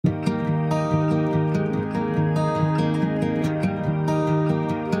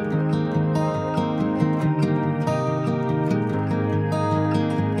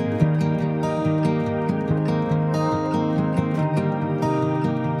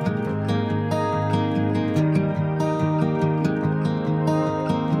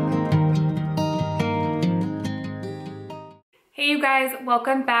you guys,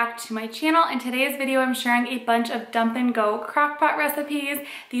 welcome back to my channel. In today's video, I'm sharing a bunch of dump and go crock pot recipes.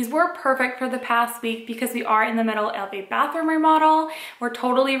 These were perfect for the past week because we are in the middle of a bathroom remodel. We're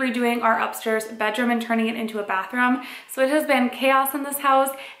totally redoing our upstairs bedroom and turning it into a bathroom. So it has been chaos in this house,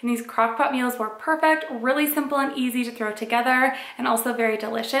 and these crock pot meals were perfect, really simple and easy to throw together, and also very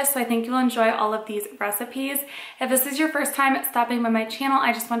delicious. So I think you'll enjoy all of these recipes. If this is your first time stopping by my channel,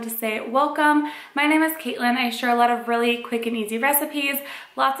 I just want to say welcome. My name is Caitlin. I share a lot of really quick and easy recipes,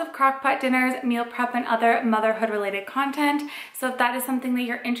 lots of crock pot dinners, meal prep, and other motherhood related content. So if that is something that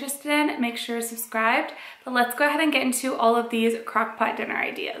you're interested in, make sure you're subscribed. But let's go ahead and get into all of these crock pot dinner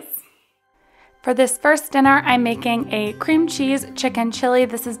ideas. For this first dinner, I'm making a cream cheese chicken chili.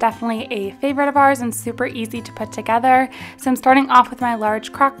 This is definitely a favorite of ours and super easy to put together. So I'm starting off with my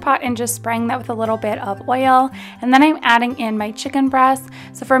large crock pot and just spraying that with a little bit of oil. And then I'm adding in my chicken breasts.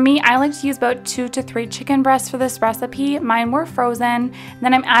 So for me, I like to use about 2 to 3 chicken breasts for this recipe. Mine were frozen. And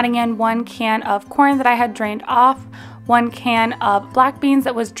then I'm adding in 1 can of corn that I had drained off, 1 can of black beans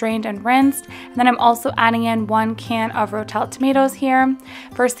that was drained and rinsed, and then I'm also adding in 1 can of Rotel tomatoes here.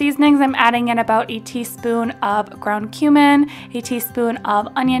 For seasonings, I'm adding in about a teaspoon of ground cumin, a teaspoon of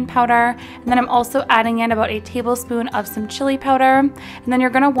onion powder, and then I'm also adding in about a tablespoon of some chili powder. And then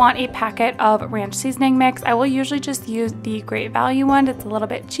you're going to want a packet of ranch seasoning mix. I will usually just use the Great Value one. It's a little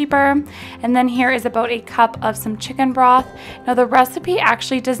bit cheaper. And then here is about a cup of some chicken broth. Now the recipe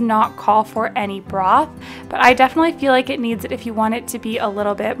actually does not call for any broth, but I definitely feel like it needs it if you want it to be a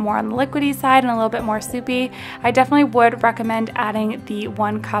little bit more on the liquidy side and a little bit more soupy. I definitely would recommend adding the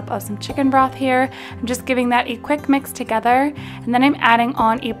 1 cup of some chicken broth here. I'm just giving that a quick mix together, and then I'm adding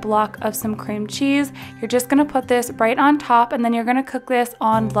on a block of some cream cheese. You're just going to put this right on top, and then you're going to cook this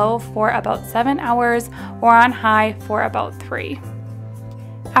on low for about 7 hours or on high for about 3.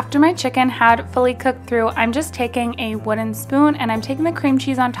 After my chicken had fully cooked through, I'm just taking a wooden spoon and I'm taking the cream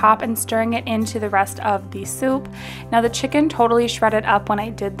cheese on top and stirring it into the rest of the soup. Now the chicken totally shredded up when I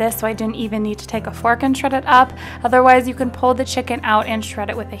did this, so I didn't even need to take a fork and shred it up. Otherwise, you can pull the chicken out and shred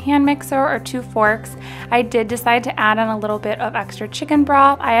it with a hand mixer or 2 forks. I did decide to add in a little bit of extra chicken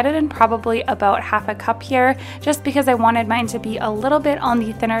broth. I added in probably about half a cup here, just because I wanted mine to be a little bit on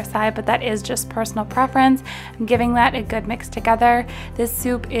the thinner side, but that is just personal preference. I'm giving that a good mix together. This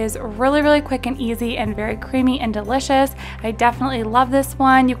soup is really quick and easy and very creamy and delicious. I definitely love this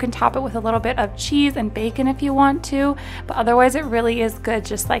one. You can top it with a little bit of cheese and bacon if you want to, but otherwise it really is good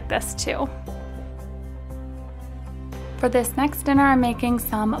just like this too. For this next dinner, I'm making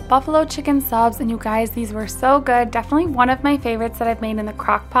some buffalo chicken subs, and you guys, these were so good. Definitely one of my favorites that I've made in the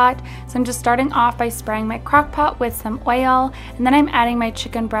crock pot. So I'm just starting off by spraying my crock pot with some oil, and then I'm adding my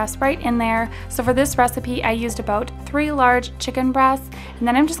chicken breast right in there. So for this recipe, I used about 3 large chicken breasts, and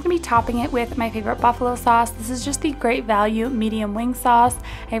then I'm just gonna be topping it with my favorite buffalo sauce. This is just the Great Value medium wing sauce.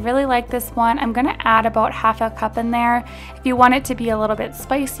 I really like this one. I'm gonna add about half a cup in there. If you want it to be a little bit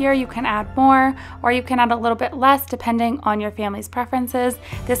spicier, you can add more, or you can add a little bit less depending on your family's preferences.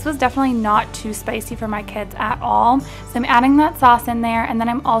 This was definitely not too spicy for my kids at all. So I'm adding that sauce in there, and then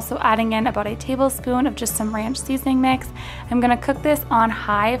I'm also adding in about a tablespoon of just some ranch seasoning mix. I'm gonna cook this on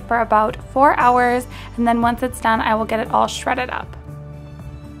high for about 4 hours, and then once it's done, I will get it all shredded up.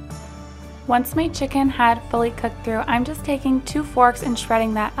 Once my chicken had fully cooked through, I'm just taking 2 forks and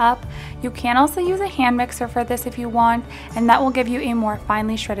shredding that up. You can also use a hand mixer for this if you want, and that will give you a more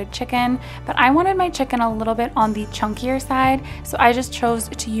finely shredded chicken, but I wanted my chicken a little bit on the chunkier side, so I just chose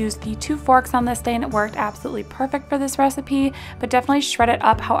to use the 2 forks on this day, and it worked absolutely perfect for this recipe. But definitely shred it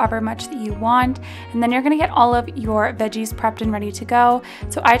up however much that you want, and then you're gonna get all of your veggies prepped and ready to go.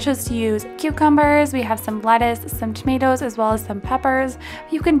 So I chose to use cucumbers, we have some lettuce, some tomatoes, as well as some peppers.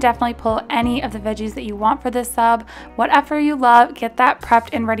 You can definitely pull any of the veggies that you want for this sub. Whatever you love, get that prepped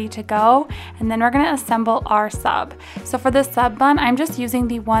and ready to go, and then we're gonna assemble our sub. So for this sub bun, I'm just using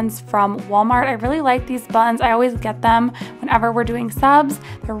the ones from Walmart. I really like these buns. I always get them whenever we're doing subs.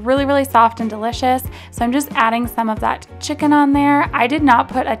 They're really soft and delicious. So I'm just adding some of that chicken on there. I did not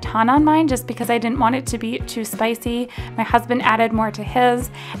put a ton on mine just because I didn't want it to be too spicy. My husband added more to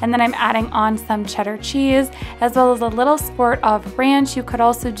his, and then I'm adding on some cheddar cheese as well as a little squirt of ranch. You could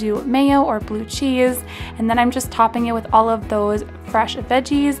also do mayo or blue cheese, and then I'm just topping it with all of those fresh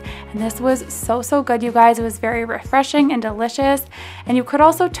veggies, and this was so good, you guys. It was very refreshing and delicious. And you could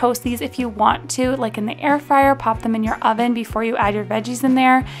also toast these if you want to, like in the air fryer, pop them in your oven before you add your veggies in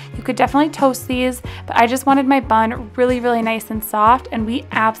there. You could definitely toast these, but I just wanted my bun really nice and soft, and we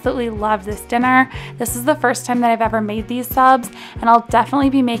absolutely love this dinner. This is the first time that I've ever made these subs, and I'll definitely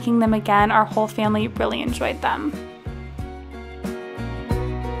be making them again. Our whole family really enjoyed them.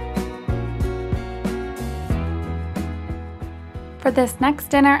 For this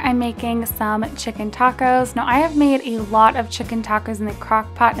next dinner, I'm making some chicken tacos. Now, I have made a lot of chicken tacos in the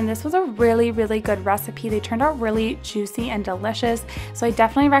crock pot, and this was a really good recipe. They turned out really juicy and delicious, so I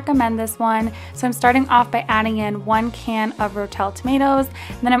definitely recommend this one. So I'm starting off by adding in 1 can of Rotel tomatoes,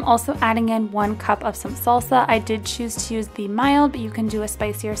 and then I'm also adding in 1 cup of some salsa. I did choose to use the mild, but you can do a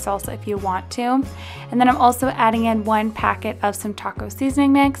spicier salsa if you want to. And then I'm also adding in 1 packet of some taco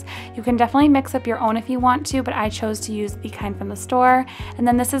seasoning mix. You can definitely mix up your own if you want to, but I chose to use the kind from the store. And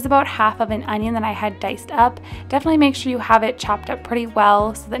then this is about half of an onion that I had diced up. Definitely make sure you have it chopped up pretty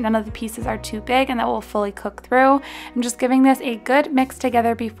well so that none of the pieces are too big and that will fully cook through. I'm just giving this a good mix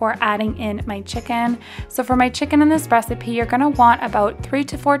together before adding in my chicken. So for my chicken in this recipe, you're going to want about 3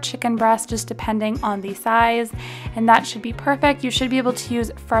 to 4 chicken breasts, just depending on the size, and that should be perfect. You should be able to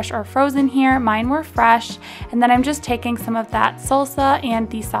use fresh or frozen here. Mine were fresh. And then I'm just taking some of that salsa and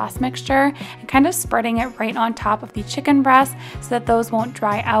the sauce mixture and kind of spreading it right on top of the chicken breast so that those won't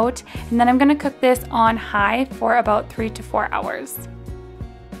dry out. And then I'm going to cook this on high for about 3 to 4 hours.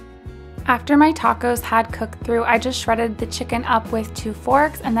 After my tacos had cooked through, I just shredded the chicken up with 2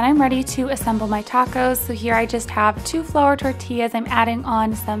 forks, and then I'm ready to assemble my tacos. So here I just have 2 flour tortillas. I'm adding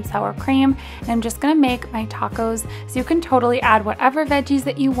on some sour cream, and I'm just gonna make my tacos. So you can totally add whatever veggies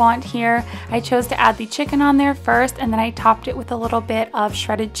that you want here. I chose to add the chicken on there first, and then I topped it with a little bit of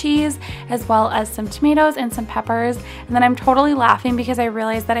shredded cheese, as well as some tomatoes and some peppers. And then I'm totally laughing because I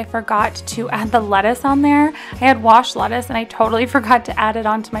realized that I forgot to add the lettuce on there. I had washed lettuce and I totally forgot to add it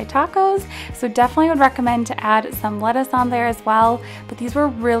onto my tacos. So definitely would recommend to add some lettuce on there as well. But these were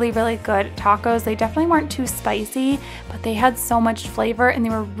really good tacos. They definitely weren't too spicy, but they had so much flavor and they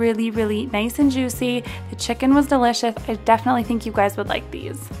were really nice and juicy. The chicken was delicious. I definitely think you guys would like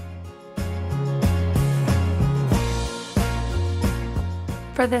these.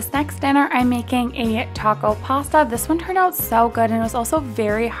 For this next dinner, I'm making a taco pasta. This one turned out so good, and it was also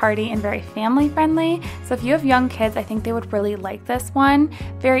very hearty and very family friendly. So if you have young kids, I think they would really like this one.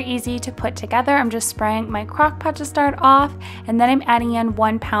 Very easy to put together. I'm just spraying my crock pot to start off, and then I'm adding in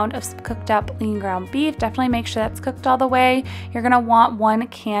 1 pound of cooked up lean ground beef. Definitely make sure that's cooked all the way. You're gonna want 1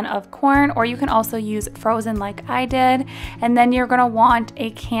 can of corn, or you can also use frozen like I did. And then you're gonna want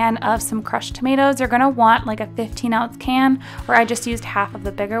a can of some crushed tomatoes. You're gonna want like a 15-ounce can, or I just used half of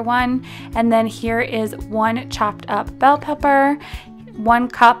the bigger one. And then here is 1 chopped up bell pepper, 1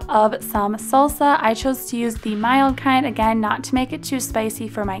 cup of some salsa. I chose to use the mild kind, again, not to make it too spicy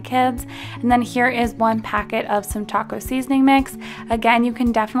for my kids. And then here is 1 packet of some taco seasoning mix. Again, you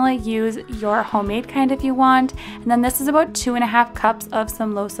can definitely use your homemade kind if you want. And then this is about 2.5 cups of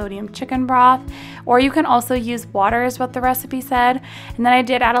some low sodium chicken broth, or you can also use water is what the recipe said. And then I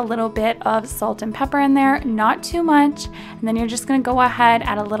did add a little bit of salt and pepper in there, not too much. And then you're just gonna go ahead,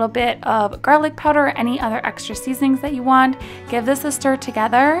 add a little bit of garlic powder or any other extra seasonings that you want. Give this a stir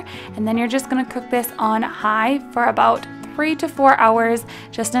together, and then you're just going to cook this on high for about 3 to 4 hours,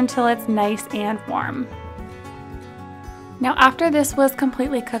 just until it's nice and warm. Now after this was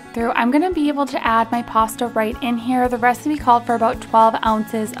completely cooked through, I'm going to be able to add my pasta right in here. The recipe called for about 12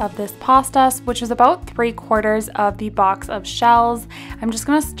 ounces of this pasta, which is about 3/4 of the box of shells. I'm just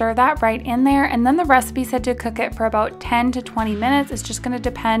going to stir that right in there, and then the recipe said to cook it for about 10 to 20 minutes. It's just going to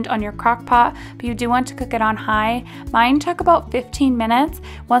depend on your crock pot, but you do want to cook it on high. Mine took about 15 minutes.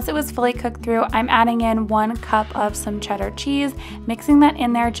 Once it was fully cooked through, I'm adding in 1 cup of some cheddar cheese, mixing that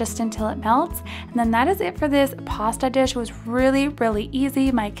in there just until it melts. And then that is it for this pasta dish. It was really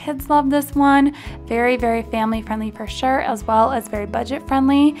easy. My kids love this one. Very family friendly for sure, as well as very budget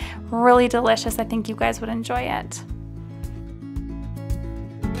friendly. Really delicious. I think you guys would enjoy it.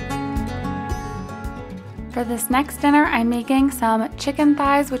 For this next dinner, I'm making some chicken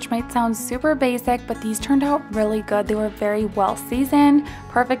thighs, which might sound super basic, but these turned out really good. They were very well seasoned,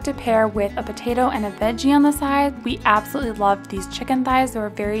 perfect to pair with a potato and a veggie on the side. We absolutely loved these chicken thighs. They were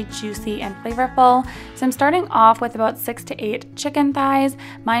very juicy and flavorful. So I'm starting off with about 6 to 8 chicken thighs.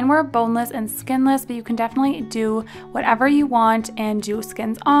 Mine were boneless and skinless, but you can definitely do whatever you want and do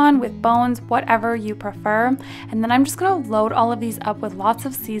skins on with bones, whatever you prefer. And then I'm just gonna load all of these up with lots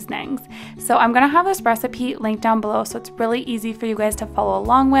of seasonings. So I'm gonna have this recipe linked down below, so it's really easy for you guys to follow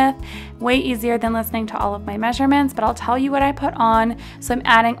along with. Way easier than listening to all of my measurements, but I'll tell you what I put on. So I'm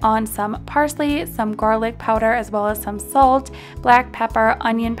adding on some parsley, some garlic powder, as well as some salt, black pepper,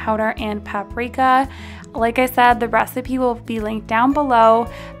 onion powder, and paprika. Like I said, the recipe will be linked down below.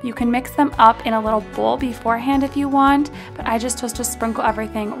 You can mix them up in a little bowl beforehand if you want, but I just chose to sprinkle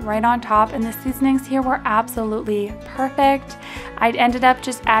everything right on top, and the seasonings here were absolutely perfect. I ended up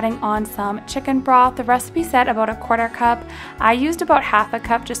just adding on some chicken broth. The recipe said about a 1/4 cup. I used about 1/2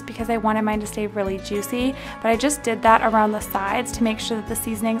 cup just because I wanted mine to stay really juicy, but I just did that around the sides to make sure that the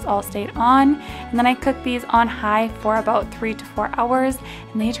seasonings all stayed on. And then I cooked these on high for about 3 to 4 hours,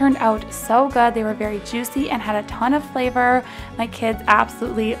 and they turned out so good. They were very juicy and had a ton of flavor. My kids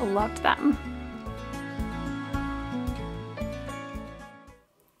absolutely loved them.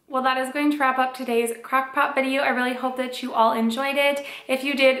 Well, that is going to wrap up today's crockpot video. I really hope that you all enjoyed it. If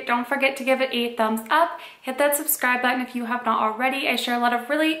you did, don't forget to give it a thumbs up. Hit that subscribe button if you have not already. I share a lot of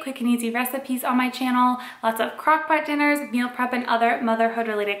really quick and easy recipes on my channel, lots of crockpot dinners, meal prep, and other motherhood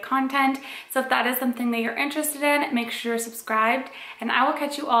related content. So if that is something that you're interested in, make sure you're subscribed, and I will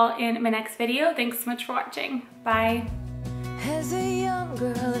catch you all in my next video. Thanks so much for watching. Bye. As a young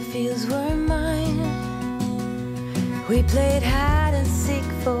girl, it feels we're mine. We played hide and seek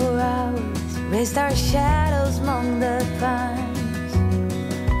for hours, raised our shadows among the pines.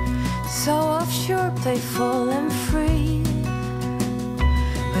 So offshore, playful and free,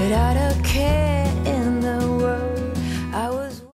 without a care.